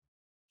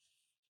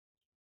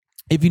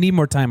 If you need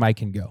more time, I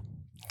can go.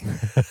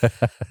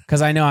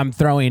 Because I know I'm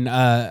throwing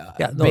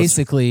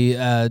basically,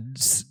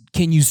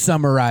 can you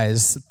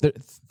summarize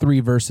 3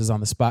 verses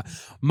on the spot?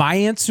 My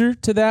answer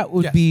to that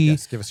would be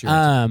give us your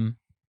answer.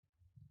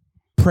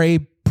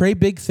 Pray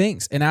big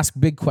things and ask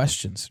big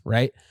questions,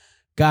 right?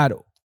 God,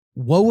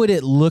 what would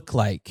it look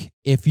like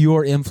if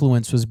your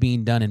influence was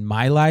being done in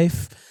my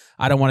life?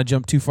 I don't want to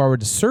jump too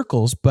forward to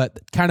circles, but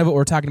kind of what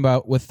we're talking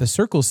about with the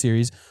circle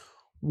series.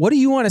 What do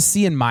you want to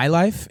see in my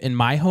life, in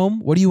my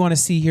home? What do you want to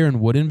see here in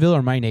Woodinville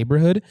or my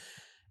neighborhood?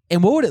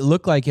 And what would it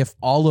look like if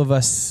all of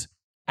us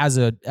as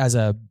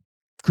a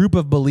group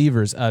of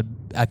believers,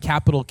 a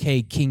capital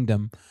K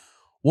kingdom,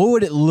 what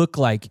would it look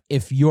like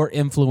if your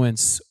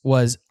influence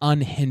was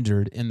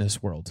unhindered in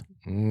this world?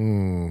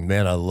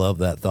 Man, I love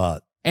that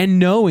thought. And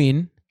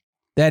knowing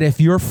that if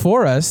you're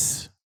for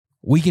us,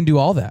 we can do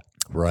all that.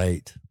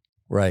 Right.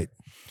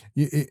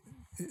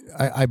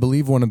 I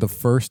believe one of the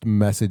first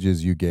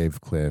messages you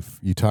gave, Cliff,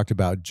 you talked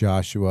about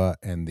Joshua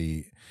and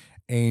the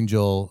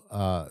angel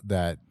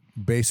that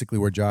basically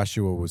where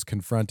Joshua was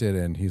confronted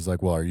and he's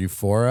like, well, are you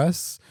for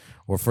us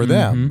or for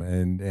them?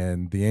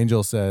 And the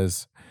angel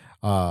says,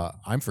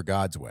 I'm for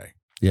God's way.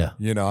 Yeah.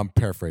 I'm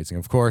paraphrasing,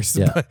 of course.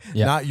 Yeah. But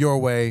Yeah. not your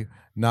way,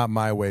 not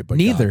my way, but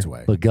Neither. God's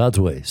way. But God's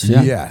ways.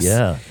 Yeah. Yes.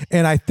 Yeah.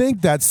 And I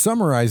think that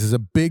summarizes a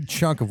big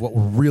chunk of what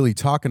we're really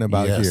talking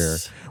about Yes. here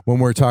when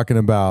we're talking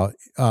about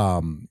my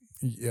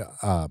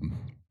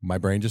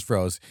brain just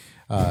froze.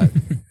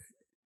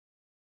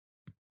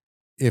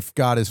 If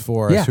God is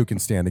for us, Yeah. who can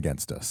stand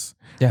against us?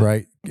 Yeah.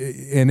 Right?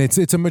 And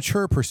it's a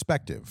mature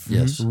perspective.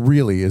 Yes.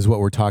 Really is what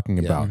we're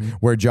talking about.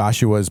 Where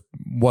Joshua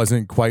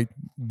wasn't quite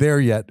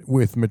there yet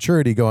with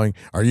maturity going,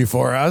 are you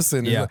for us?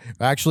 And Yeah.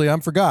 actually, I'm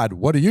for God.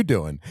 What are you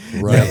doing?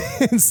 Right.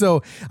 And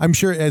so I'm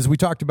sure as we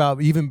talked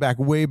about even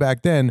way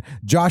back then,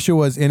 Joshua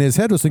was in his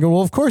head was thinking,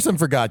 well, of course I'm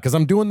for God because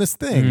I'm doing this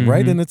thing,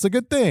 right? And it's a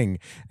good thing.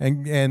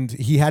 And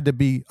he had to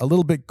be a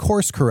little bit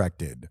course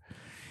corrected.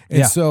 And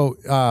Yeah. so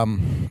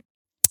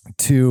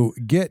to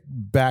get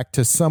back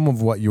to some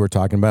of what you were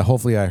talking about,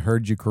 hopefully I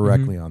heard you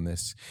correctly on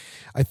this.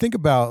 I think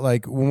about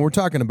like when we're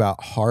talking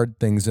about hard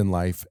things in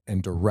life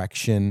and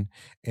direction,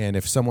 and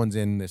if someone's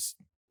in this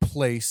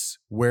place,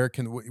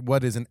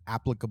 what is an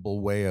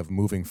applicable way of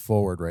moving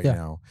forward right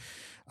now?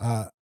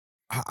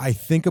 I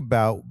think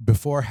about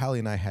before Hallie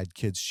and I had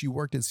kids, she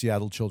worked at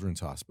Seattle Children's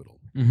Hospital.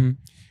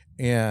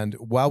 And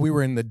while we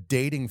were in the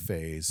dating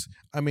phase,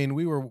 I mean,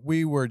 we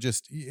were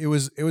just, it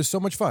was so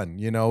much fun.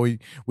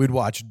 We'd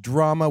watch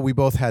drama. We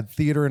both had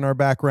theater in our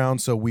background.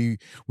 So we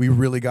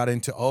really got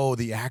into,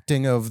 the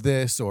acting of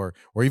this or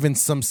even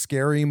some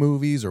scary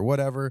movies or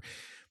whatever.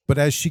 But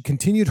as she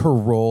continued her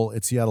role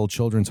at Seattle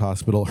Children's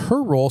Hospital,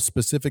 her role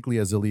specifically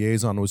as a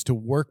liaison was to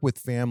work with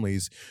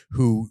families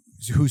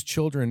whose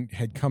children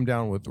had come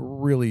down with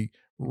really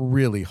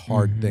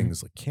hard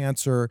things like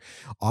cancer,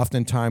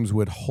 oftentimes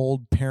would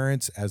hold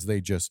parents as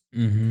they just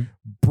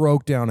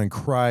broke down and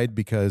cried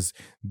because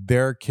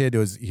their kid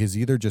has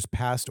either just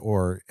passed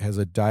or has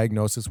a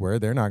diagnosis where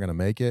they're not going to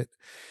make it.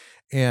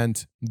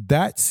 And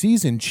that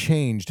season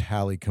changed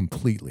Hallie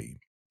completely.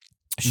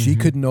 She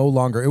could no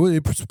longer, it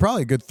was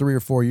probably a good 3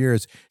 or 4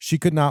 years, she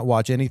could not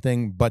watch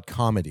anything but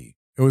comedy.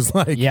 It was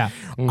like,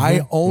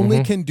 I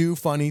only can do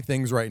funny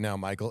things right now,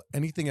 Michael.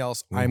 Anything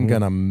else, I'm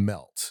going to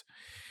melt.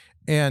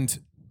 And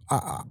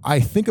I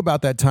think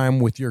about that time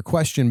with your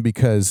question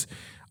because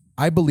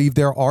I believe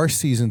there are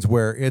seasons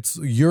where it's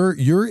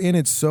you're in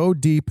it so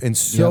deep and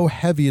so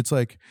heavy. It's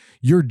like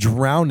you're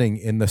drowning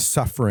in the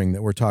suffering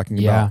that we're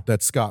talking about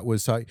that Scott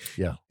was talking.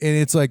 Yeah. And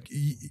it's like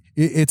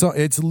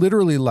it's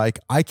literally like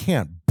I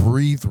can't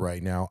breathe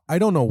right now. I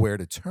don't know where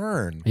to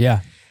turn.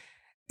 Yeah.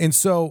 And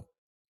so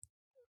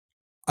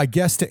I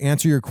guess to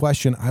answer your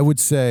question, I would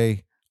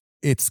say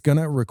it's going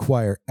to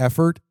require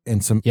effort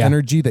and some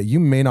energy that you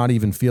may not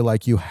even feel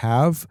like you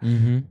have,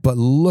 but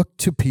look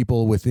to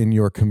people within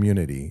your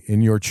community,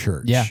 in your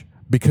church. Yeah.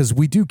 Because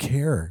we do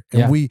care.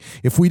 And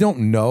if we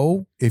don't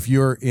know if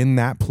you're in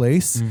that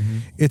place,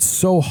 it's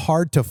so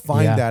hard to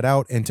find that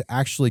out and to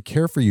actually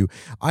care for you.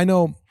 I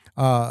know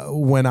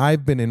when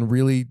I've been in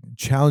really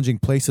challenging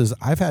places,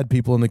 I've had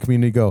people in the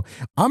community go,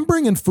 I'm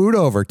bringing food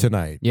over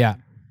tonight. Yeah.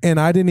 and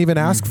I didn't even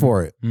ask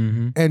for it.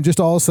 And just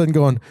all of a sudden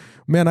going,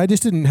 man, I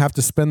just didn't have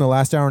to spend the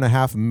last hour and a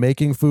half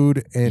making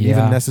food and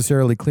even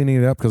necessarily cleaning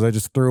it up because I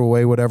just threw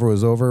away whatever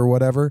was over or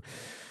whatever.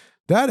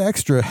 That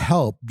extra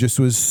help just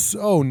was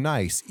so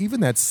nice. Even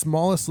that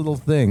smallest little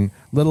thing,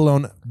 let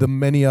alone the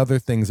many other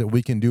things that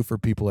we can do for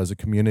people as a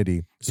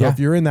community. So if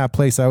you're in that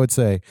place, I would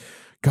say,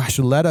 gosh,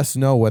 let us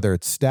know whether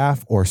it's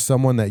staff or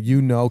someone that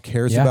you know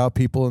cares about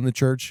people in the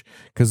church,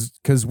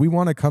 because we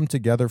want to come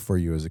together for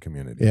you as a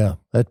community. Yeah,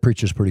 that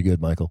preaches pretty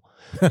good, Michael.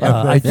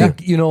 I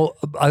think,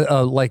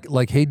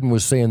 like Hayden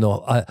was saying,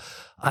 though,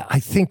 I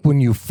think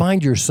when you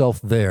find yourself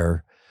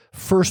there,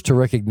 first to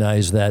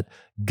recognize that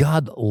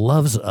God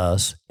loves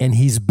us and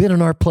he's been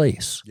in our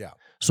place. Yeah.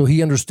 So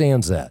he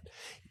understands that.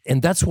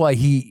 And that's why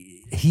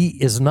he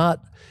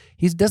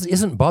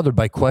isn't bothered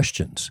by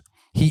questions.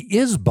 He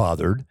is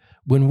bothered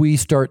when we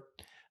start,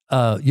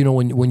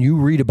 when you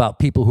read about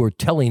people who are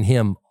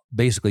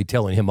basically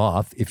telling him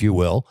off, if you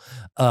will,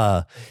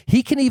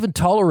 he can even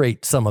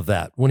tolerate some of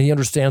that when he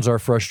understands our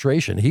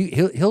frustration.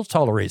 He'll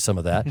tolerate some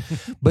of that,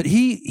 but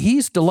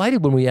he's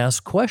delighted when we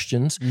ask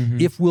questions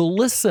if we'll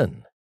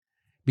listen,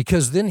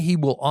 because then he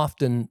will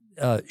often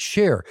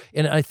share.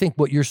 And I think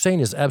what you're saying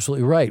is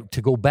absolutely right.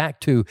 To go back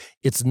to,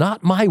 it's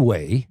not my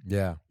way.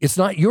 Yeah. It's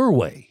not your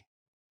way.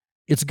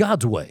 It's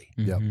God's way.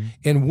 Yep.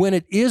 And when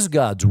it is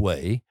God's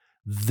way,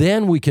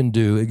 then we can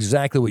do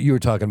exactly what you were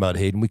talking about,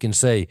 Hayden. We can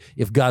say,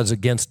 if God's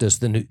against us,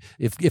 then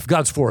if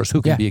God's for us,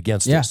 who can be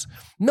against us?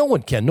 No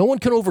one can. No one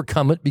can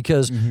overcome it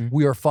because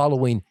we are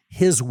following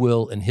his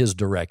will and his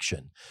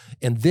direction.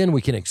 And then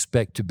we can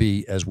expect to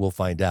be, as we'll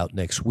find out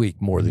next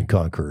week, more than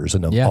conquerors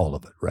and all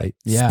of it, right?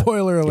 Yeah.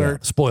 Spoiler alert.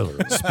 Yeah. Spoiler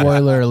alert.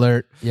 Spoiler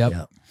alert. Yep.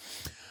 Yeah.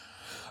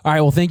 All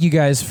right. Well, thank you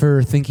guys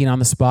for thinking on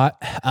the spot.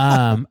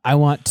 I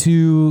want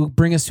to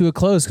bring us to a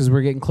close because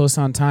we're getting close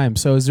on time.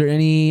 So is there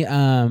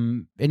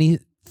anything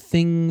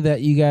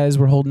that you guys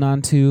were holding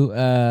on to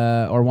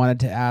or wanted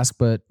to ask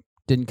but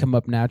didn't come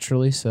up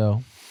naturally?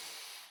 So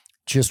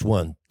just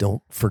one.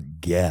 Don't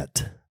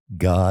forget,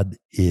 God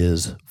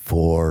is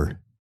for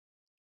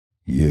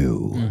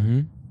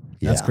you.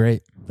 That's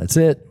great. That's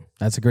it.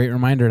 That's a great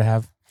reminder to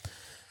have.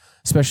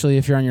 Especially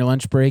if you're on your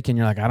lunch break and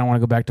you're like, I don't want to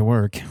go back to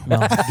work.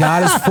 Well,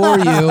 God is for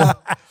you.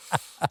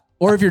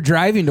 Or if you're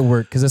driving to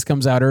work, because this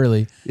comes out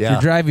early. Yeah. If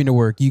you're driving to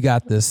work, you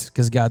got this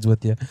because God's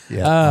with you.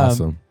 Yeah,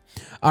 awesome.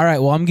 All right.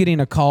 Well, I'm getting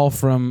a call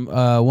from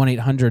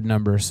 1-800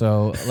 number,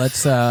 so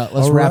let's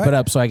wrap it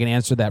up so I can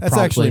answer that That's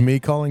promptly. Actually me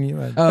calling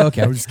you. Oh,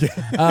 okay. I'm just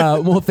kidding.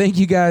 Well, thank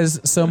you guys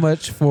so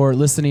much for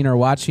listening or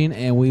watching,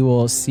 and we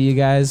will see you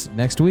guys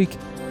next week.